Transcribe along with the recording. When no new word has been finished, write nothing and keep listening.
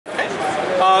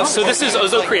So this is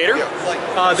OZO Creator.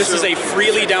 This is a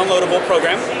freely downloadable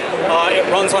program. It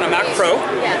runs on a Mac Pro.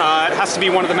 It has to be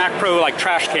one of the Mac Pro like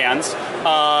trash cans.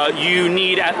 You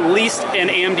need at least an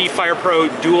AMD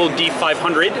FirePro Dual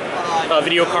D500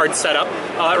 video card setup.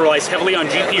 It relies heavily on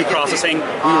GPU processing.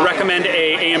 We recommend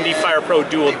a AMD FirePro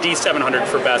Dual D700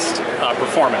 for best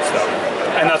performance though.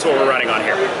 And that's what we're running on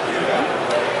here.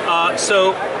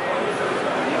 So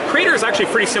Creator is actually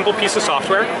a pretty simple piece of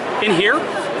software. In here,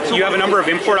 you have a number of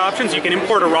import options. You can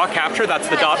import a raw capture, that's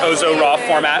the .ozo raw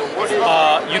format.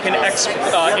 You can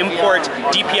import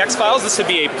DPX files. This would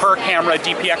be a per camera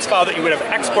DPX file that you would have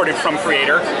exported from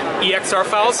Creator. EXR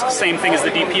files, same thing as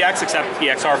the DPX except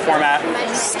EXR format.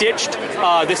 Stitched,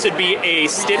 this would be a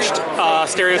stitched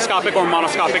stereoscopic or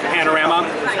monoscopic panorama.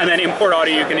 And then import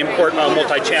audio, you can import a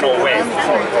multi-channel wave.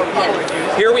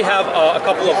 Here we have a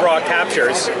couple of raw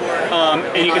captures.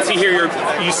 And you can see here,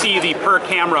 you see the per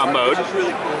camera mode.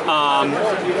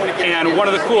 And one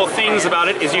of the cool things about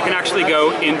it is you can actually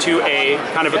go into a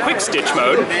kind of a quick stitch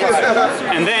mode,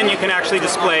 and then you can actually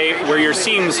display where your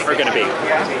seams are going to be.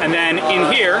 And then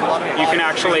in here, you can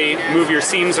actually move your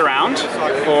seams around,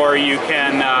 or you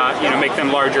can make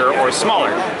them larger or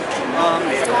smaller.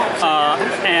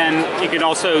 And you can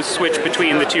also switch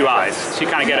between the two eyes, so you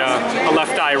kind of get a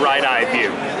left eye, right eye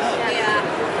view.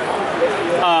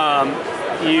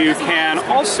 You can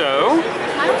also,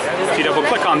 if you double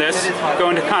click on this,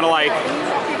 go into kind of like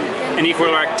an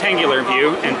equirectangular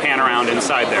view and pan around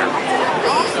inside there.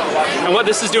 And what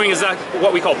this is doing is that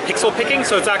what we call pixel picking,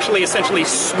 so it's actually essentially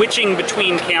switching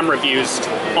between camera views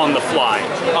on the fly.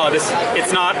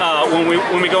 It's not,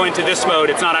 when we go into this mode,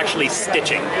 it's not actually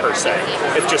stitching per se,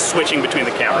 it's just switching between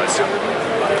the cameras.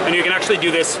 And you can actually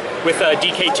do this with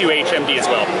DK2 HMD as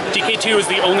well. DK2 is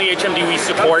the only HMD we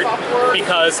support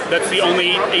because that's the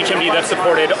only HMD that's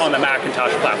supported on the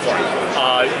Macintosh platform.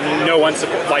 No one,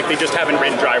 like they just haven't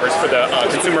written drivers for the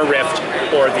consumer Rift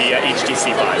or the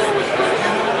HTC Vive.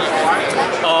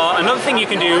 Another thing you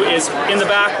can do is in the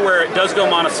back where it does go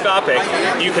monoscopic,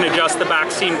 you can adjust the back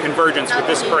seam convergence with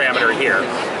this parameter here.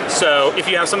 So if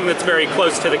you have something that's very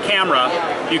close to the camera,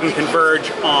 you can converge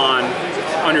on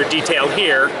your detail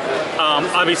here.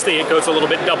 Obviously it goes a little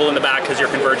bit double in the back because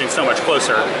you're converging so much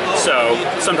closer. So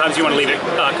sometimes you want to leave it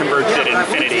converged at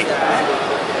infinity.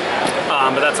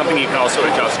 But that's something you can also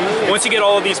adjust. Once you get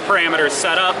all of these parameters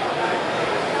set up,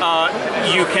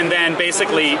 you can then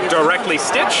basically directly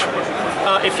stitch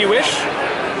if you wish.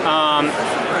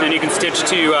 Then you can stitch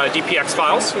to DPX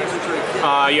files.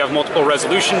 You have multiple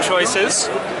resolution choices.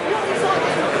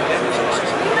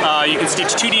 You can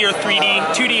stitch 2D or 3D.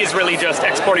 2D is really just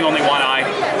exporting only one eye.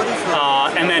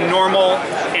 And then normal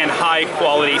and high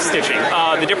quality stitching.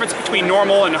 The difference between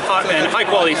normal and high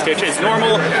quality stitch is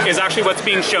normal is actually what's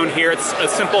being shown here. It's a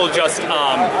simple just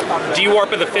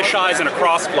de-warp of the fisheyes and a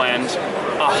cross blend.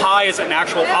 High is an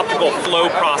actual optical flow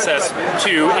process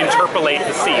to interpolate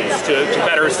the seams, to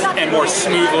better and more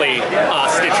smoothly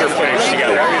stitch your footage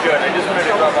together.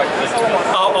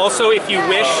 Also, if you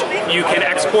wish, you can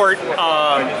export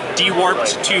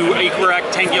de-warped to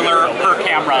equirectangular per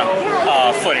camera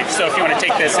footage. So if you want to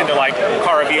take this into like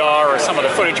Cara VR or some other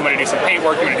footage, you want to do some paint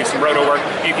work, you want to do some roto work,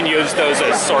 you can use those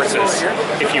as sources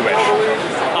if you wish.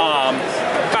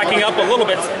 Backing up a little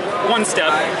bit, one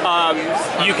step,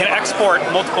 you can export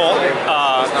multiple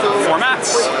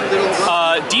formats.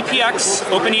 DPX,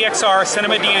 OpenEXR,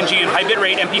 Cinema DNG, and high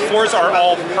bitrate MP4s are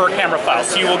all per camera files.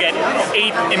 So you will get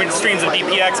 8 image streams of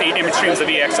DPX, 8 image streams of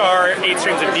EXR, 8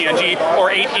 streams of DNG,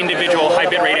 or 8 individual high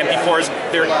bitrate MP4s.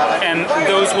 And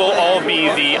those will all be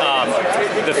the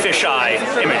fisheye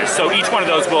images. So each one of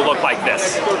those will look like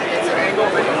this.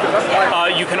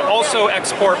 You can also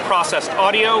export processed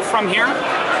audio from here,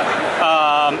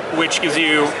 which gives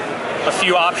you a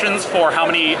few options for how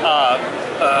many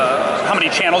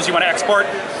channels you want to export.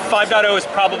 5.0 is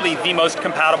probably the most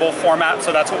compatible format,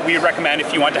 so that's what we recommend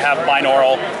if you want to have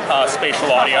binaural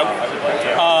spatial audio.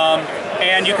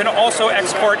 And you can also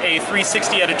export a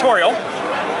 360 editorial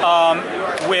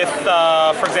with,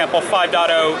 for example,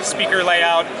 5.0 speaker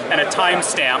layout and a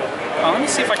timestamp. Let me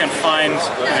see if I can find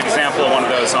an example of one of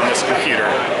those on this computer.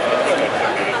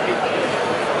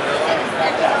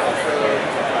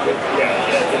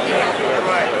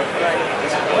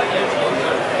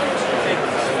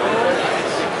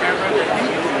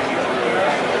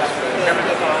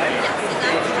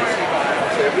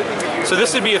 So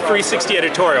this would be a 360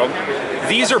 editorial.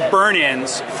 These are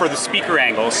burn-ins for the speaker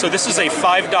angles. So this is a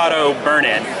 5.0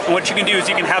 burn-in. And what you can do is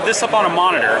you can have this up on a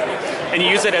monitor, and you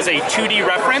use it as a 2D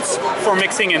reference for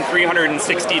mixing in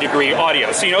 360-degree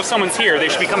audio. So you know if someone's here, they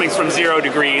should be coming from 0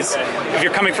 degrees. If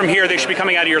you're coming from here, they should be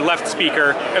coming out of your left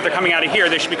speaker. If they're coming out of here,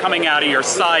 they should be coming out of your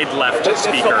side left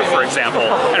speaker, for example.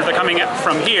 And if they're coming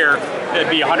from here, it'd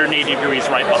be 180 degrees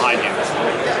right behind you.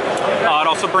 It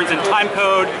also burns in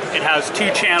timecode. It has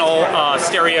 2-channel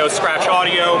stereo scratch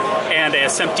audio and a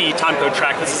SMPTE timecode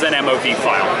track. This is an MOV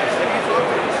file.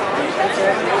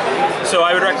 So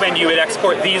I would recommend you would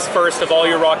export these first of all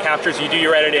your raw captures. You do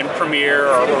your edit in Premiere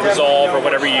or Resolve or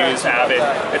whatever you use, Avid,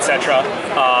 etc.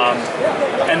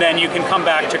 And then you can come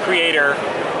back to Creator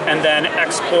and then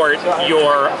export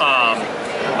your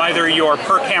either your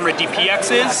per camera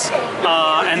DPXs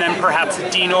and then perhaps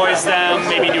denoise them,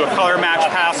 maybe do a color match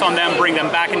pass on them, bring them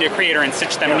back into Creator and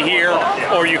stitch them in here,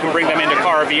 or you can bring them into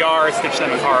Cara VR, stitch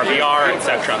them in Cara VR,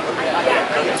 etc.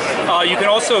 You can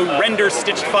also render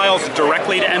stitched files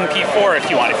directly to MP4 if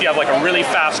you want. If you have like a really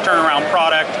fast turnaround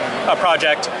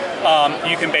project,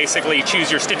 you can basically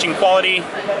choose your stitching quality.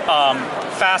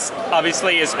 Fast,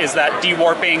 obviously, is that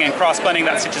de-warping and cross-blending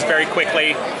that stitches very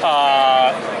quickly.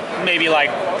 Maybe like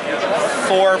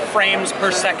 4 frames per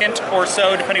second or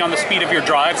so, depending on the speed of your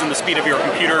drives and the speed of your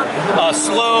computer.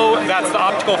 Slow, that's the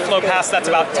optical flow pass, that's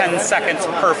about 10 seconds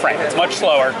per frame. It's much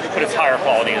slower, but it's higher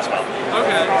quality as well.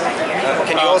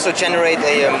 Okay. Can you also generate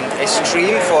a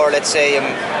stream for, let's say,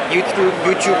 YouTube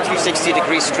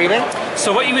 360-degree streaming?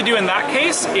 So what you would do in that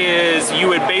case is you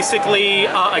would basically,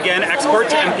 again, export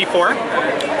to MP4,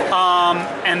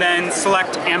 and then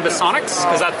select ambisonics,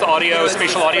 because that's the audio,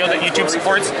 spatial audio that YouTube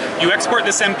supports. You export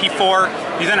this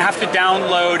MP4, you then have to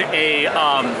download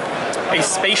a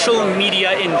spatial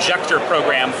media injector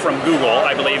program from Google,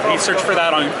 I believe. If you search for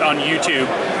that on YouTube,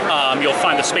 you'll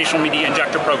find the spatial media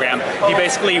injector program. You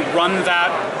basically run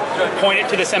that, point it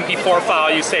to this MP4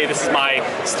 file, you say this is my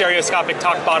stereoscopic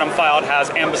top bottom file, it has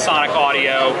ambisonic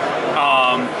audio,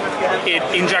 it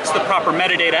injects the proper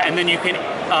metadata, and then you can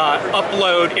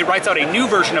upload, it writes out a new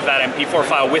version of that MP4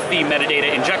 file with the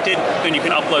metadata injected, then you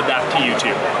can upload that to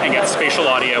YouTube and get spatial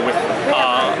audio with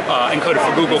encoded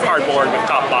for Google Cardboard with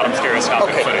top bottom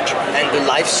stereoscopic footage. And the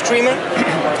live streaming?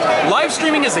 Live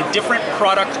streaming is a different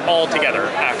product altogether,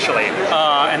 actually.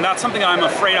 And that's something I'm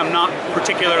afraid I'm not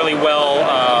particularly well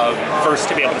versed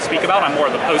to be able to speak about. I'm more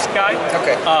of the post guy.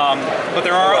 Okay. But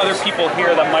there are other people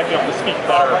here that might be able to speak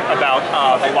better about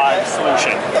the live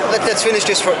solution. Let's finish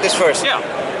this first. Yeah.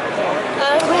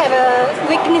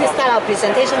 We need to start our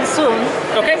presentation soon.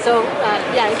 Okay. So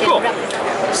yeah, you can cool. wrap this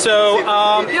up. So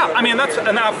yeah, I mean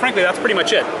frankly that's pretty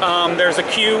much it. There's a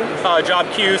queue,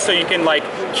 job queue, so you can like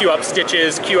queue up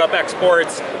stitches, queue up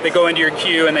exports. They go into your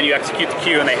queue and then you execute the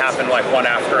queue and they happen like one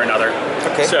after another.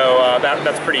 Okay. So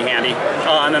that's pretty handy.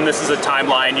 And then this is a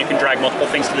timeline. You can drag multiple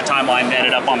things to the timeline and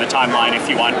edit up on the timeline if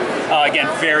you want. Again,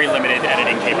 very limited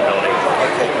editing capability.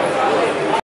 Okay.